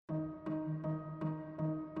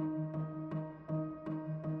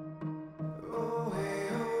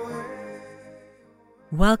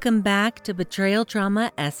Welcome back to Betrayal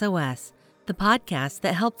Trauma SOS, the podcast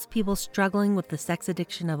that helps people struggling with the sex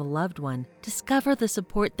addiction of a loved one discover the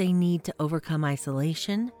support they need to overcome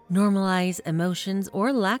isolation, normalize emotions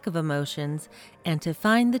or lack of emotions, and to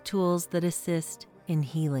find the tools that assist in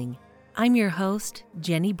healing. I'm your host,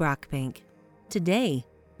 Jenny Brockbank. Today,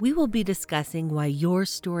 we will be discussing why your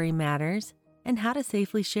story matters and how to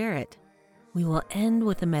safely share it. We will end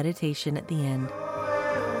with a meditation at the end.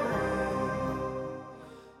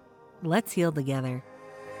 Let's heal together.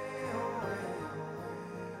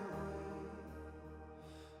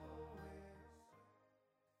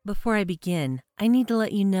 Before I begin, I need to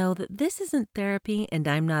let you know that this isn't therapy and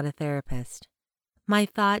I'm not a therapist. My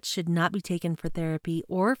thoughts should not be taken for therapy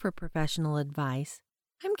or for professional advice.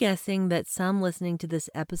 I'm guessing that some listening to this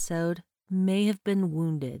episode may have been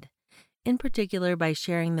wounded, in particular by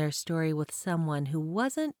sharing their story with someone who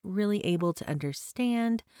wasn't really able to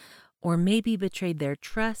understand, or maybe betrayed their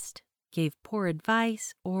trust, gave poor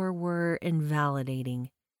advice, or were invalidating.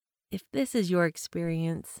 If this is your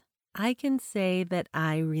experience, I can say that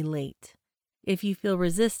I relate. If you feel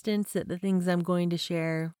resistance at the things I'm going to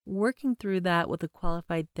share, working through that with a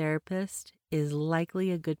qualified therapist is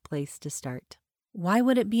likely a good place to start. Why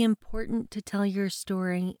would it be important to tell your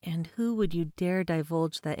story, and who would you dare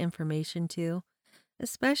divulge that information to?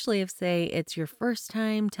 Especially if, say, it's your first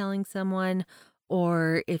time telling someone,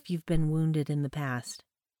 or if you've been wounded in the past.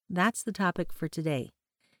 That's the topic for today.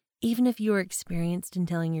 Even if you are experienced in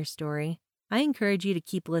telling your story, I encourage you to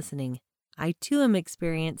keep listening. I too am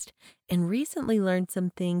experienced and recently learned some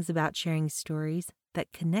things about sharing stories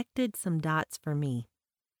that connected some dots for me.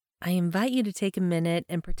 I invite you to take a minute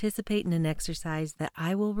and participate in an exercise that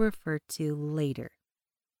I will refer to later.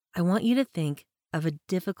 I want you to think of a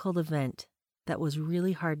difficult event that was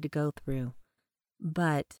really hard to go through,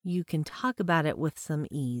 but you can talk about it with some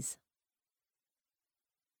ease.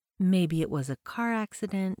 Maybe it was a car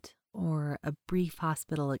accident, or a brief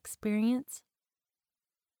hospital experience,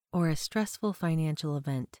 or a stressful financial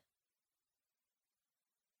event.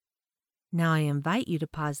 Now I invite you to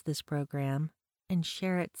pause this program and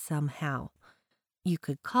share it somehow. You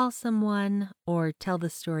could call someone, or tell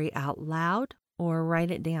the story out loud, or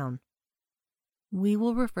write it down. We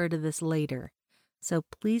will refer to this later, so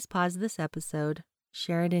please pause this episode,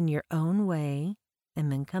 share it in your own way,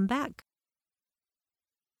 and then come back.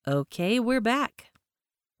 Okay, we're back.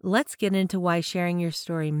 Let's get into why sharing your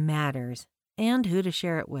story matters and who to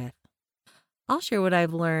share it with. I'll share what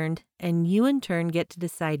I've learned, and you in turn get to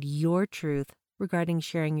decide your truth regarding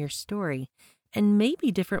sharing your story, and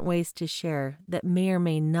maybe different ways to share that may or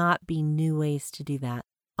may not be new ways to do that.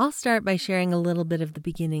 I'll start by sharing a little bit of the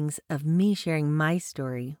beginnings of me sharing my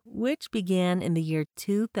story, which began in the year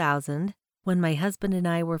 2000 when my husband and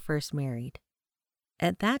I were first married.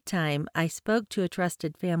 At that time, I spoke to a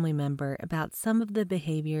trusted family member about some of the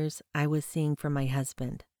behaviors I was seeing from my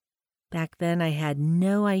husband. Back then, I had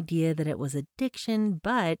no idea that it was addiction,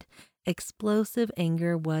 but explosive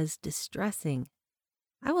anger was distressing.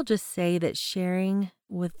 I will just say that sharing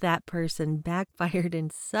with that person backfired in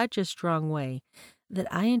such a strong way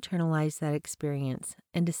that I internalized that experience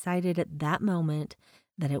and decided at that moment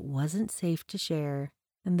that it wasn't safe to share,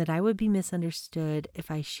 and that I would be misunderstood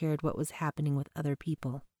if I shared what was happening with other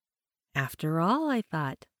people. After all, I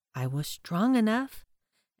thought, I was strong enough,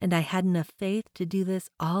 and I had enough faith to do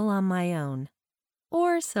this all on my own.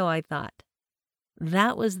 Or so I thought.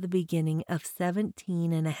 That was the beginning of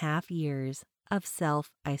 17 and a half years of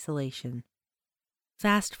self-isolation.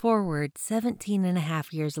 Fast forward 17 and a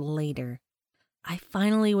half years later, I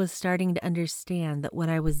finally was starting to understand that what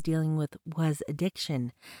I was dealing with was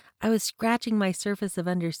addiction. I was scratching my surface of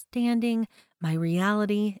understanding my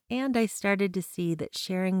reality, and I started to see that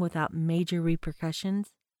sharing without major repercussions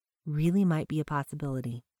really might be a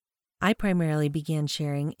possibility. I primarily began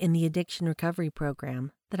sharing in the addiction recovery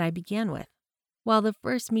program that I began with. While the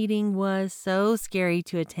first meeting was so scary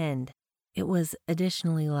to attend, it was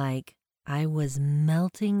additionally like I was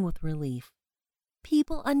melting with relief.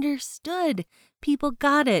 People understood. People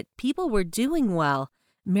got it. People were doing well.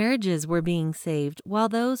 Marriages were being saved, while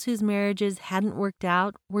those whose marriages hadn't worked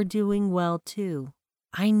out were doing well too.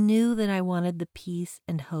 I knew that I wanted the peace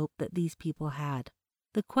and hope that these people had.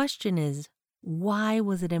 The question is, why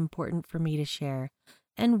was it important for me to share?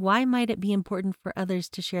 And why might it be important for others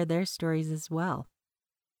to share their stories as well?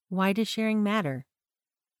 Why does sharing matter?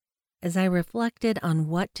 As I reflected on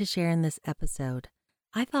what to share in this episode,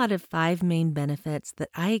 I thought of 5 main benefits that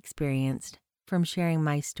I experienced from sharing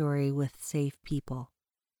my story with safe people.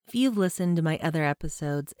 If you've listened to my other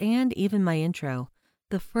episodes and even my intro,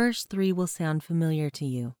 the first 3 will sound familiar to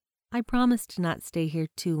you. I promise to not stay here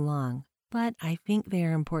too long, but I think they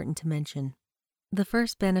are important to mention. The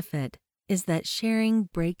first benefit is that sharing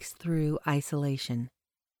breaks through isolation.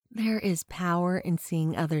 There is power in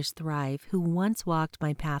seeing others thrive who once walked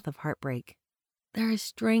my path of heartbreak. There is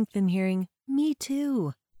strength in hearing, "Me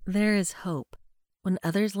too." There is hope when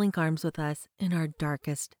others link arms with us in our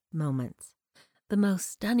darkest moments. The most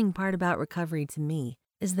stunning part about recovery to me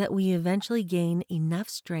is that we eventually gain enough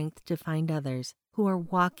strength to find others who are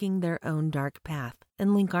walking their own dark path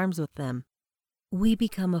and link arms with them. We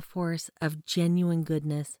become a force of genuine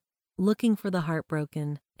goodness, looking for the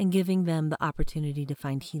heartbroken and giving them the opportunity to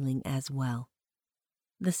find healing as well.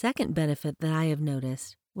 The second benefit that I have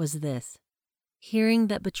noticed was this: hearing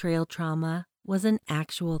that betrayal trauma was an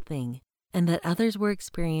actual thing and that others were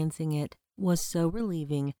experiencing it was so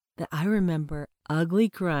relieving that I remember ugly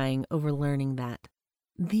crying over learning that.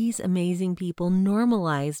 These amazing people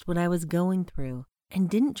normalized what I was going through and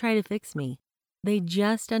didn't try to fix me. They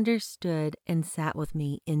just understood and sat with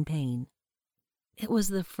me in pain. It was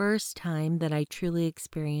the first time that I truly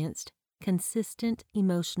experienced consistent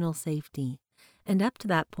emotional safety, and up to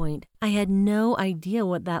that point, I had no idea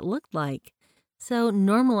what that looked like. So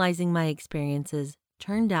normalizing my experiences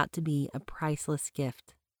turned out to be a priceless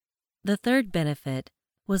gift. The third benefit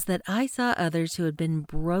was that I saw others who had been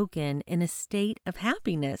broken in a state of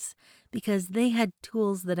happiness because they had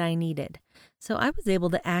tools that I needed. So I was able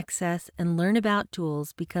to access and learn about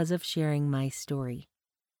tools because of sharing my story.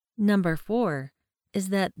 Number 4 is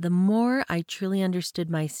that the more I truly understood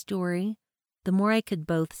my story, the more I could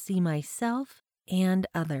both see myself and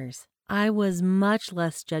others. I was much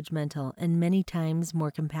less judgmental and many times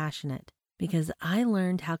more compassionate because I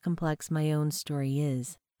learned how complex my own story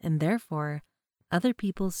is, and therefore, other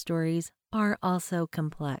people's stories are also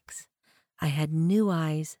complex. I had new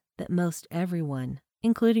eyes that most everyone,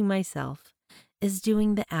 including myself, is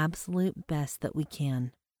doing the absolute best that we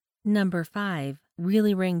can. Number 5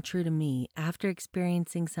 really rang true to me after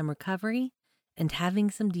experiencing some recovery and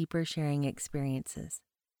having some deeper sharing experiences.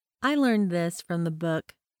 I learned this from the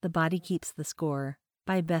book The Body Keeps the Score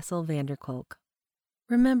by Bessel van der Kolk.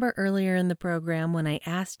 Remember earlier in the program when I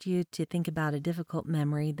asked you to think about a difficult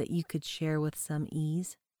memory that you could share with some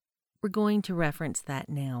ease? We're going to reference that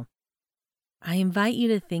now. I invite you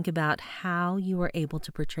to think about how you were able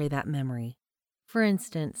to portray that memory. For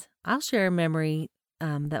instance, I'll share a memory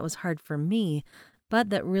that was hard for me, but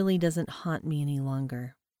that really doesn't haunt me any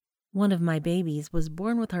longer. One of my babies was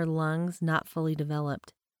born with her lungs not fully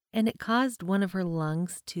developed, and it caused one of her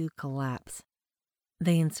lungs to collapse.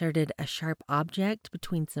 They inserted a sharp object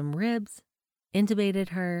between some ribs, intubated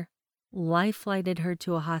her, life-flighted her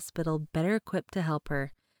to a hospital better equipped to help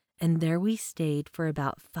her, and there we stayed for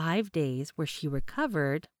about 5 days where she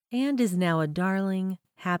recovered and is now a darling,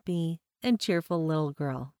 happy, and cheerful little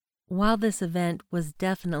girl. While this event was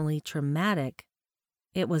definitely traumatic,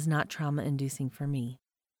 it was not trauma-inducing for me.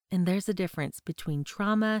 And there's a difference between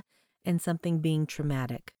trauma and something being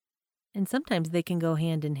traumatic. And sometimes they can go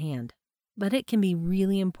hand in hand. But it can be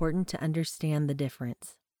really important to understand the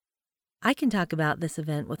difference. I can talk about this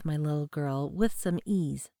event with my little girl with some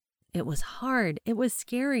ease. It was hard. It was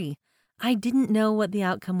scary. I didn't know what the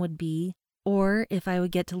outcome would be or if I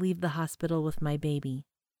would get to leave the hospital with my baby.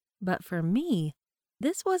 But for me,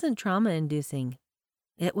 this wasn't trauma-inducing.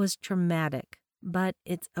 It was traumatic, but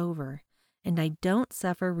it's over, and I don't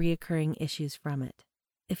suffer reoccurring issues from it.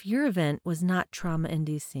 If your event was not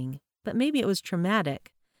trauma-inducing, but maybe it was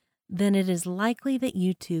traumatic, then it is likely that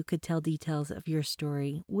you too could tell details of your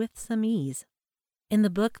story with some ease. In the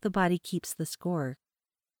book, The Body Keeps the Score,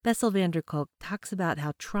 Bessel van der Kolk talks about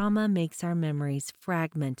how trauma makes our memories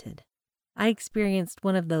fragmented. I experienced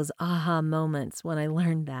one of those aha moments when I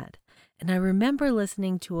learned that, and I remember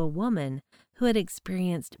listening to a woman who had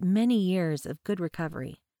experienced many years of good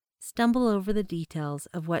recovery stumble over the details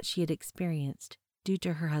of what she had experienced due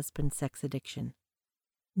to her husband's sex addiction.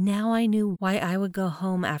 Now I knew why I would go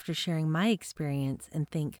home after sharing my experience and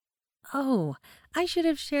think, oh, I should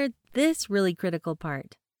have shared this really critical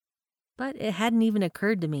part. But it hadn't even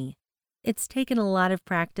occurred to me. It's taken a lot of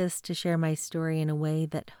practice to share my story in a way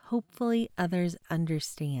that hopefully others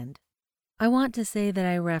understand. I want to say that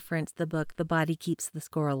I referenced the book The Body Keeps the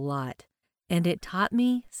Score a lot, and it taught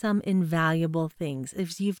me some invaluable things,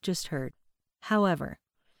 as you've just heard. However,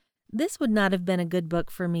 this would not have been a good book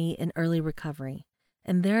for me in early recovery.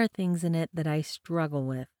 And there are things in it that I struggle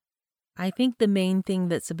with. I think the main thing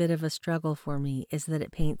that's a bit of a struggle for me is that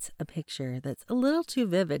it paints a picture that's a little too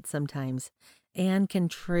vivid sometimes and can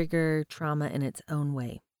trigger trauma in its own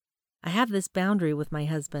way. I have this boundary with my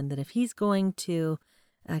husband that if he's going to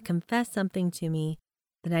confess something to me,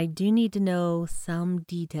 that I do need to know some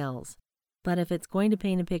details. But if it's going to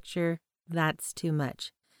paint a picture, that's too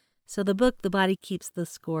much. So the book, The Body Keeps the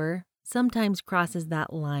Score, sometimes crosses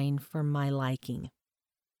that line for my liking.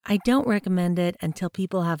 I don't recommend it until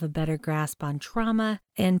people have a better grasp on trauma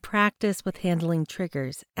and practice with handling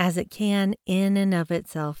triggers, as it can, in and of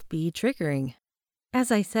itself, be triggering. As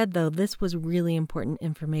I said, though, this was really important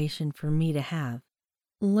information for me to have.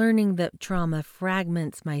 Learning that trauma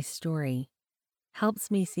fragments my story helps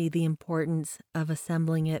me see the importance of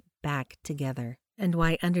assembling it back together, and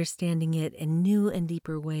why understanding it in new and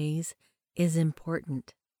deeper ways is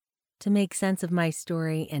important. To make sense of my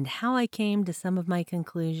story and how I came to some of my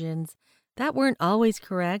conclusions that weren't always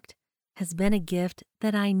correct has been a gift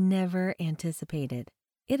that I never anticipated.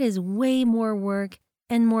 It is way more work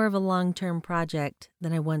and more of a long-term project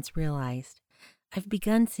than I once realized. I've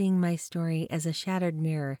begun seeing my story as a shattered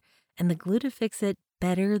mirror, and the glue to fix it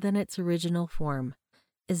better than its original form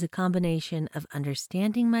is a combination of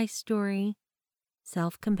understanding my story,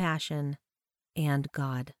 self-compassion, and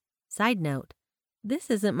God. Side note,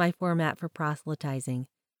 this isn't my format for proselytizing,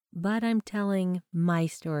 but I'm telling my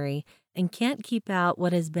story and can't keep out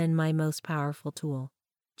what has been my most powerful tool.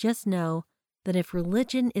 Just know that if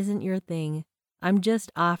religion isn't your thing, I'm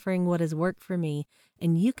just offering what has worked for me,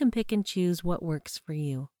 and you can pick and choose what works for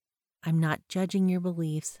you. I'm not judging your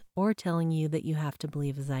beliefs or telling you that you have to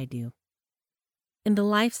believe as I do. In the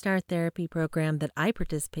LifeStar therapy program that I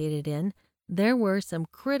participated in, there were some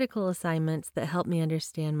critical assignments that helped me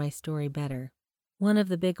understand my story better. One of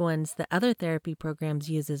the big ones that other therapy programs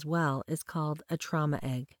use as well is called a trauma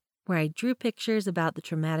egg, where I drew pictures about the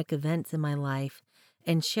traumatic events in my life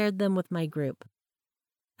and shared them with my group.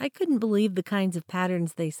 I couldn't believe the kinds of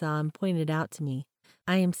patterns they saw and pointed out to me.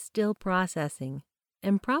 I am still processing,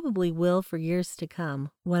 and probably will for years to come,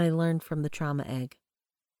 what I learned from the trauma egg.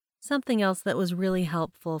 Something else that was really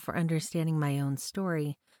helpful for understanding my own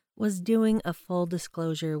story was doing a full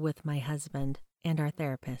disclosure with my husband and our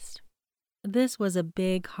therapist. This was a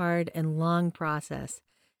big, hard, and long process,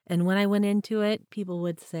 and when I went into it, people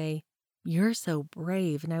would say, "You're so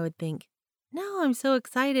brave," and I would think, "No, I'm so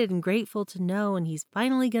excited and grateful to know, and he's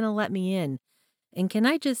finally going to let me in." And can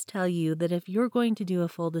I just tell you that if you're going to do a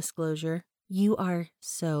full disclosure, you are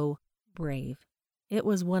so brave. It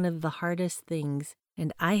was one of the hardest things,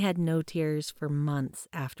 and I had no tears for months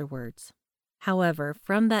afterwards. However,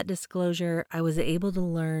 from that disclosure, I was able to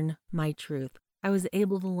learn my truth. I was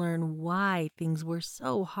able to learn why things were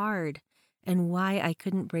so hard and why I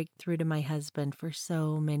couldn't break through to my husband for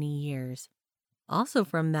so many years. Also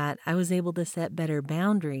from that, I was able to set better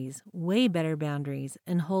boundaries, way better boundaries,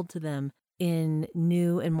 and hold to them in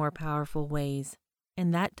new and more powerful ways.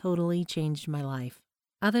 And that totally changed my life.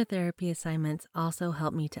 Other therapy assignments also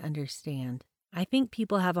helped me to understand. I think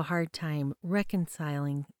people have a hard time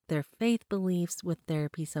reconciling their faith beliefs with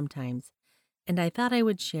therapy sometimes. And I thought I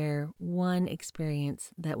would share one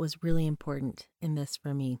experience that was really important in this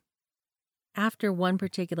for me. After one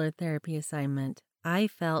particular therapy assignment, I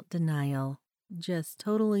felt denial just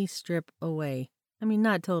totally strip away. I mean,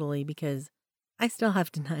 not totally, because I still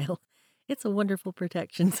have denial. It's a wonderful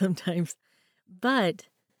protection sometimes. But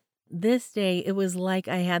this day, it was like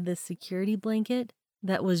I had this security blanket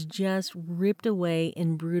that was just ripped away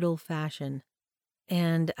in brutal fashion.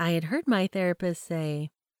 And I had heard my therapist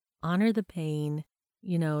say, honor the pain,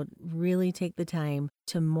 really take the time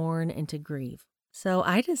to mourn and to grieve. So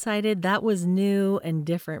I decided that was new and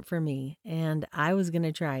different for me, and I was going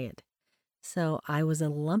to try it. So I was a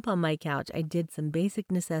lump on my couch. I did some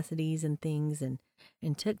basic necessities and things and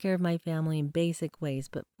took care of my family in basic ways.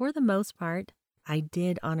 But for the most part, I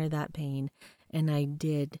did honor that pain, and I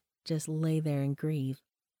did just lay there and grieve.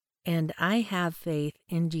 And I have faith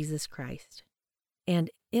in Jesus Christ. And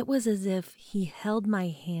it was as if he held my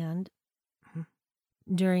hand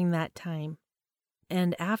during that time.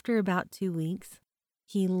 And after about 2 weeks,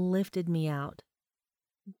 he lifted me out.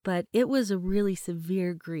 But it was a really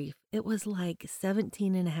severe grief. It was like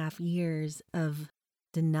 17 and a half years of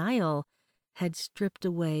denial had stripped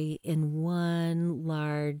away in one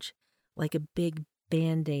large, like a big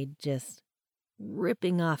Band-Aid just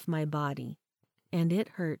ripping off my body. And it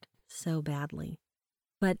hurt so badly.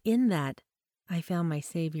 But in that, I found my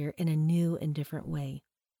Savior in a new and different way.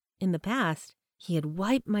 In the past, he had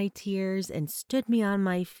wiped my tears and stood me on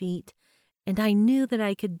my feet, and I knew that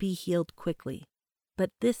I could be healed quickly.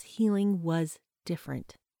 But this healing was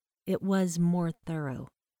different. It was more thorough.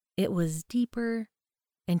 It was deeper,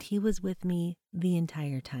 and he was with me the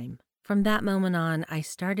entire time. From that moment on, I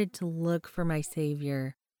started to look for my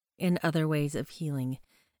Savior in other ways of healing,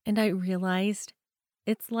 and I realized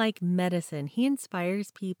it's like medicine. He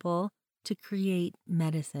inspires people to create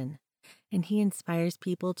medicine. and he inspires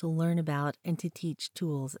people to learn about and to teach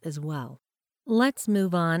tools as well. Let's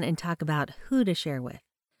move on and talk about who to share with.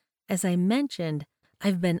 As I mentioned,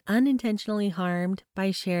 I've been unintentionally harmed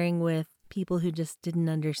by sharing with people who just didn't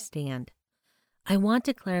understand. I want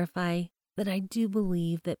to clarify that I do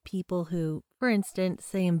believe that people who, for instance,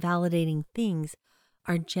 say invalidating things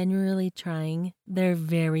are genuinely trying their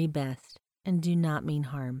very best and do not mean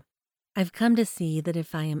harm. I've come to see that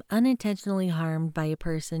if I am unintentionally harmed by a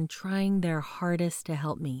person trying their hardest to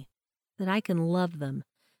help me, that I can love them,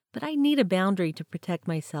 but I need a boundary to protect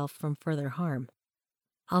myself from further harm.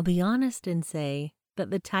 I'll be honest and say that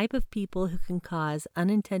the type of people who can cause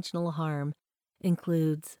unintentional harm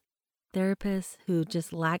includes therapists who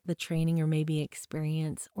just lack the training or maybe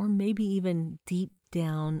experience or maybe even deep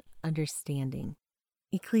down understanding,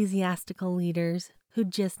 ecclesiastical leaders who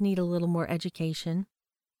just need a little more education.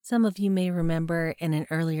 Some of you may remember in an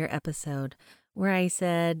earlier episode where I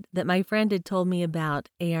said that my friend had told me about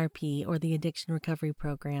ARP or the Addiction Recovery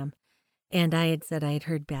Program. And I had said I had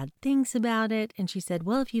heard bad things about it. And she said,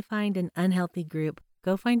 well, if you find an unhealthy group,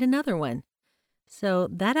 go find another one. So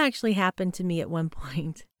that actually happened to me at one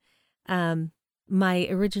point. My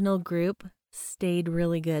original group stayed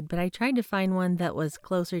really good, but I tried to find one that was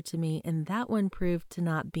closer to me, and that one proved to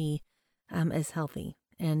not be as healthy,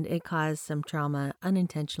 and it caused some trauma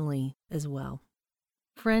unintentionally as well.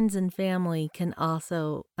 Friends and family can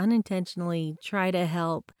also unintentionally try to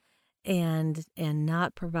help and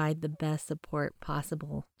not provide the best support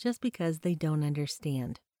possible just because they don't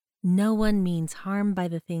understand. No one means harm by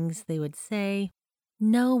the things they would say.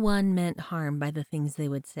 No one meant harm by the things they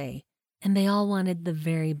would say, and they all wanted the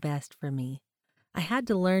very best for me. I had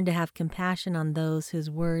to learn to have compassion on those whose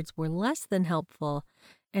words were less than helpful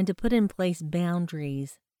and to put in place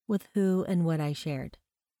boundaries with who and what I shared.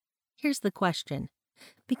 Here's the question.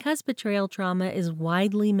 Because betrayal trauma is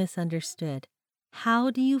widely misunderstood, how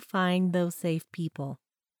do you find those safe people?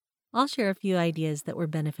 I'll share a few ideas that were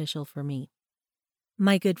beneficial for me.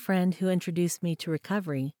 My good friend who introduced me to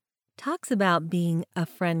recovery talks about being a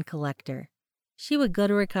friend collector. She would go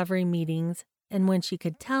to recovery meetings, and when she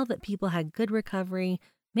could tell that people had good recovery,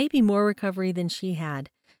 maybe more recovery than she had,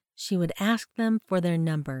 she would ask them for their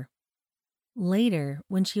number. Later,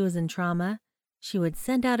 when she was in trauma, she would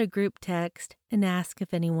send out a group text and ask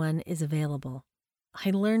if anyone is available. I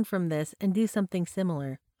learned from this and do something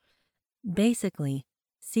similar. Basically,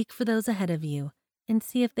 seek for those ahead of you and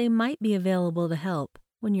see if they might be available to help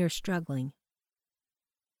when you're struggling.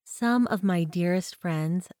 Some of my dearest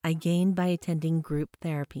friends I gained by attending group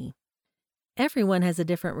therapy. Everyone has a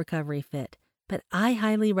different recovery fit, but I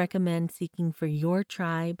highly recommend seeking for your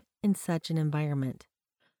tribe in such an environment.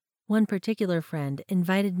 One particular friend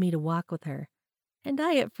invited me to walk with her, and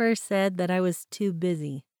I at first said that I was too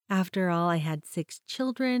busy. After all, I had 6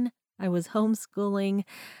 children, I was homeschooling,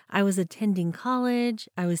 I was attending college,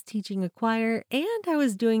 I was teaching a choir, and I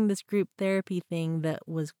was doing this group therapy thing that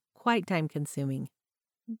was quite time-consuming.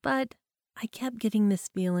 But I kept getting this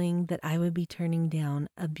feeling that I would be turning down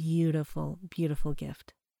a beautiful, beautiful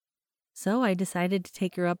gift. So I decided to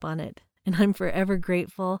take her up on it, and I'm forever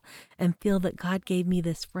grateful and feel that God gave me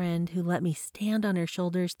this friend who let me stand on her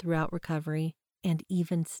shoulders throughout recovery, and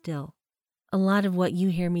even still. A lot of what you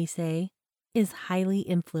hear me say is highly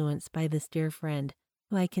influenced by this dear friend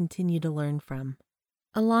who I continue to learn from.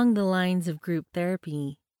 Along the lines of group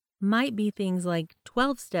therapy might be things like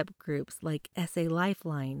 12-step groups like SA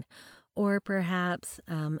Lifeline, or perhaps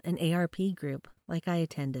an ARP group like I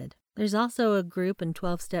attended. There's also a group and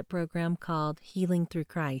 12-step program called Healing Through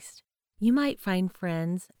Christ. You might find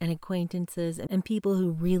friends and acquaintances and people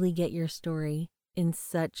who really get your story in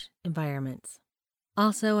such environments.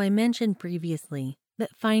 Also, I mentioned previously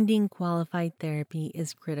that finding qualified therapy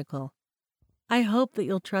is critical. I hope that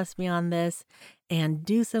you'll trust me on this and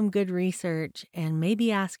do some good research and maybe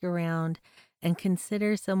ask around and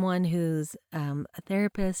consider someone who's a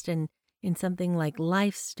therapist in something like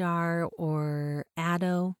LifeStar or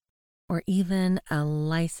Addo, or even a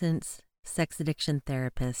licensed sex addiction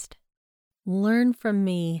therapist. Learn from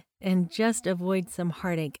me and just avoid some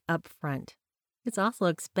heartache up front. It's also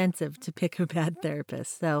expensive to pick a bad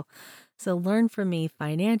therapist. So learn from me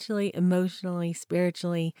financially, emotionally,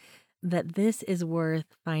 spiritually, that this is worth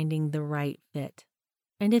finding the right fit.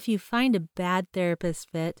 And if you find a bad therapist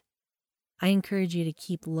fit, I encourage you to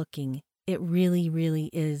keep looking. It really, really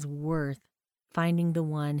is worth finding the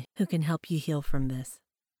one who can help you heal from this.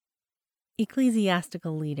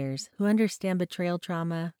 Ecclesiastical leaders who understand betrayal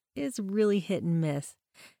trauma is really hit and miss.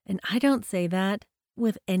 And I don't say that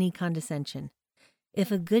with any condescension. If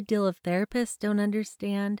a good deal of therapists don't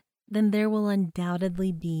understand, then there will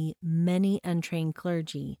undoubtedly be many untrained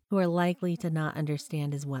clergy who are likely to not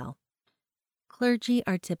understand as well. Clergy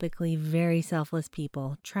are typically very selfless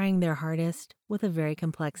people trying their hardest with a very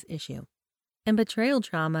complex issue. And betrayal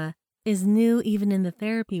trauma is new even in the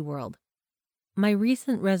therapy world. My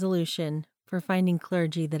recent resolution for finding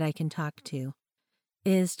clergy that I can talk to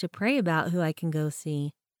is to pray about who I can go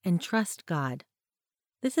see and trust God.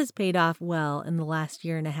 This has paid off well in the last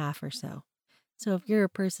year and a half or so. So if you're a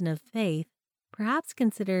person of faith, perhaps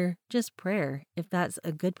consider just prayer if that's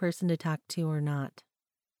a good person to talk to or not.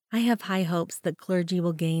 I have high hopes that clergy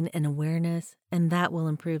will gain an awareness, and that will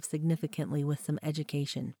improve significantly with some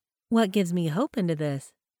education. What gives me hope into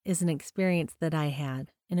this is an experience that I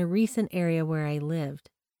had in a recent area where I lived.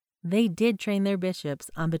 They did train their bishops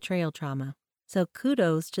on betrayal trauma. So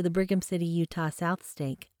kudos to the Brigham City, Utah South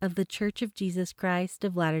Stake of the Church of Jesus Christ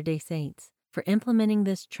of Latter-day Saints for implementing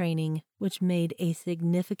this training, which made a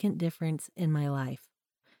significant difference in my life.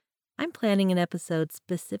 I'm planning an episode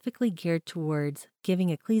specifically geared towards giving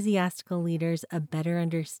ecclesiastical leaders a better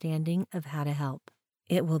understanding of how to help.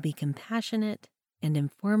 It will be compassionate and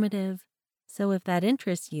informative, so if that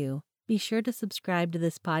interests you, be sure to subscribe to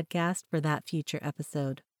this podcast for that future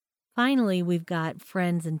episode. Finally, we've got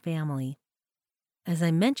friends and family. As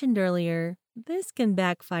I mentioned earlier, this can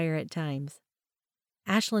backfire at times.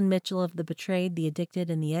 Ashlyn Mitchell of The Betrayed, The Addicted,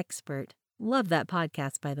 and The Expert, love that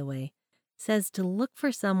podcast by the way, says to look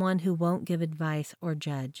for someone who won't give advice or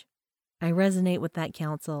judge. I resonate with that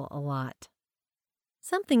counsel a lot.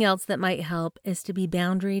 Something else that might help is to be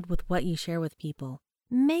boundaried with what you share with people.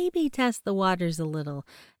 Maybe test the waters a little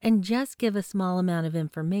and just give a small amount of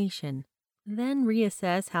information, then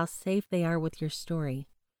reassess how safe they are with your story.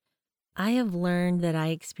 I have learned that I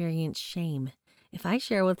experience shame if I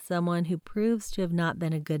share with someone who proves to have not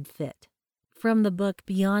been a good fit. From the book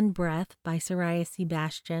Beyond Breath by Soraya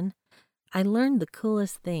Sebastian, I learned the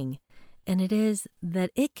coolest thing, and it is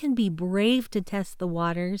that it can be brave to test the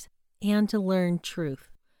waters and to learn truth.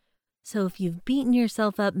 So if you've beaten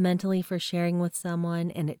yourself up mentally for sharing with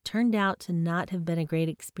someone and it turned out to not have been a great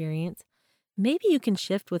experience, maybe you can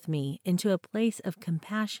shift with me into a place of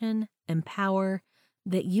compassion and power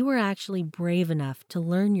that you were actually brave enough to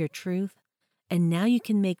learn your truth, and now you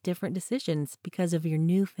can make different decisions because of your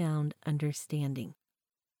newfound understanding.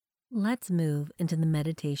 Let's move into the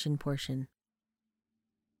meditation portion.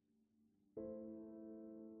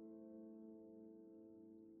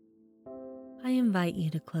 I invite you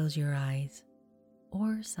to close your eyes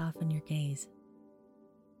or soften your gaze.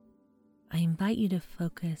 I invite you to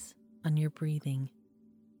focus on your breathing,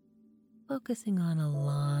 focusing on a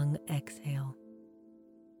long exhale.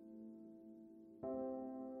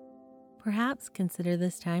 Perhaps consider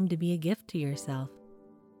this time to be a gift to yourself.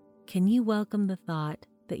 Can you welcome the thought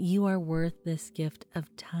that you are worth this gift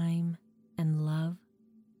of time and love?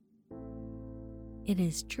 It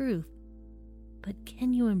is truth, but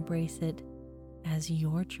can you embrace it as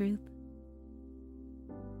your truth?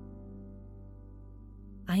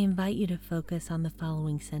 I invite you to focus on the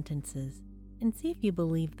following sentences and see if you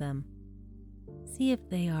believe them. See if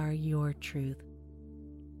they are your truth.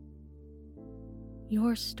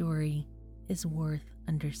 Your story is worth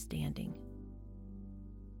understanding.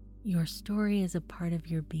 Your story is a part of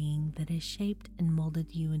your being that has shaped and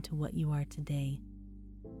molded you into what you are today.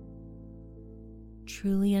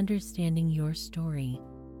 Truly understanding your story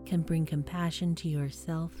can bring compassion to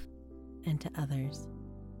yourself and to others.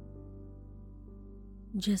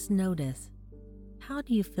 Just notice, how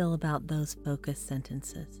do you feel about those focused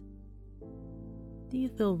sentences? Do you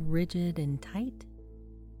feel rigid and tight?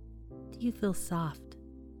 Do you feel soft?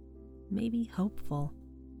 Maybe hopeful?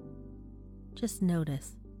 Just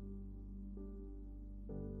notice.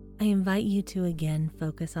 I invite you to again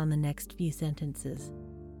focus on the next few sentences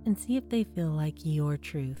and see if they feel like your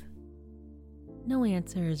truth. No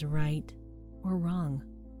answer is right or wrong.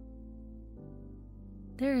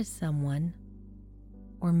 There is someone,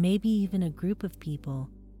 or maybe even a group of people,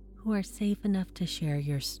 who are safe enough to share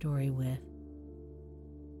your story with.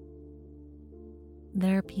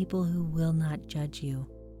 There are people who will not judge you,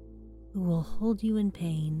 who will hold you in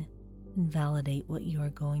pain and validate what you are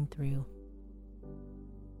going through.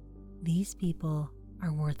 These people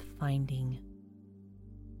are worth finding.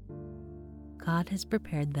 God has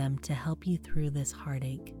prepared them to help you through this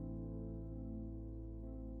heartache.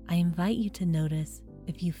 I invite you to notice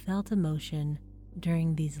if you felt emotion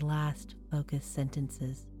during these last focused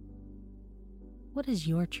sentences. What is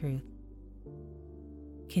your truth?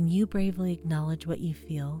 Can you bravely acknowledge what you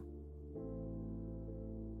feel?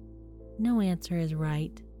 No answer is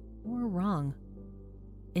right or wrong.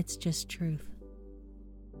 It's just truth.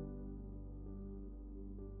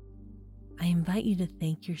 I invite you to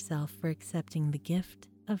thank yourself for accepting the gift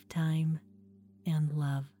of time and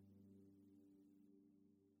love.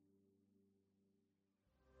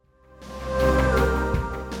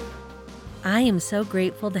 I am so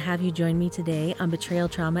grateful to have you join me today on Betrayal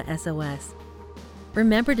Trauma SOS.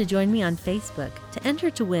 Remember to join me on Facebook to enter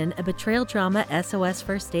to win a Betrayal Trauma SOS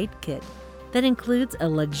First Aid Kit that includes a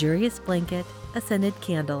luxurious blanket, a scented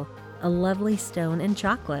candle, a lovely stone, and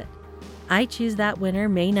chocolate. I choose that winner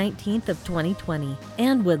May 19th of 2020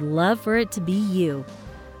 and would love for it to be you.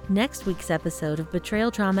 Next week's episode of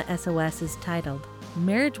Betrayal Trauma SOS is titled,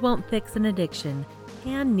 Marriage Won't Fix an Addiction,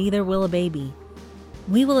 and Neither Will a Baby.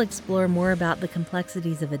 We will explore more about the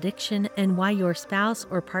complexities of addiction and why your spouse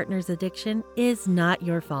or partner's addiction is not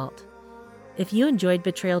your fault. If you enjoyed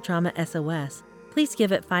Betrayal Trauma SOS, please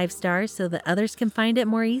give it 5 stars so that others can find it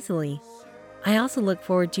more easily. I also look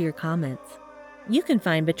forward to your comments. You can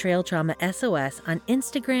find Betrayal Trauma SOS on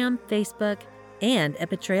Instagram, Facebook, and at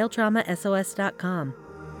betrayaltraumasos.com.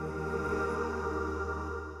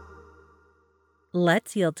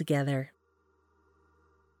 Let's heal together.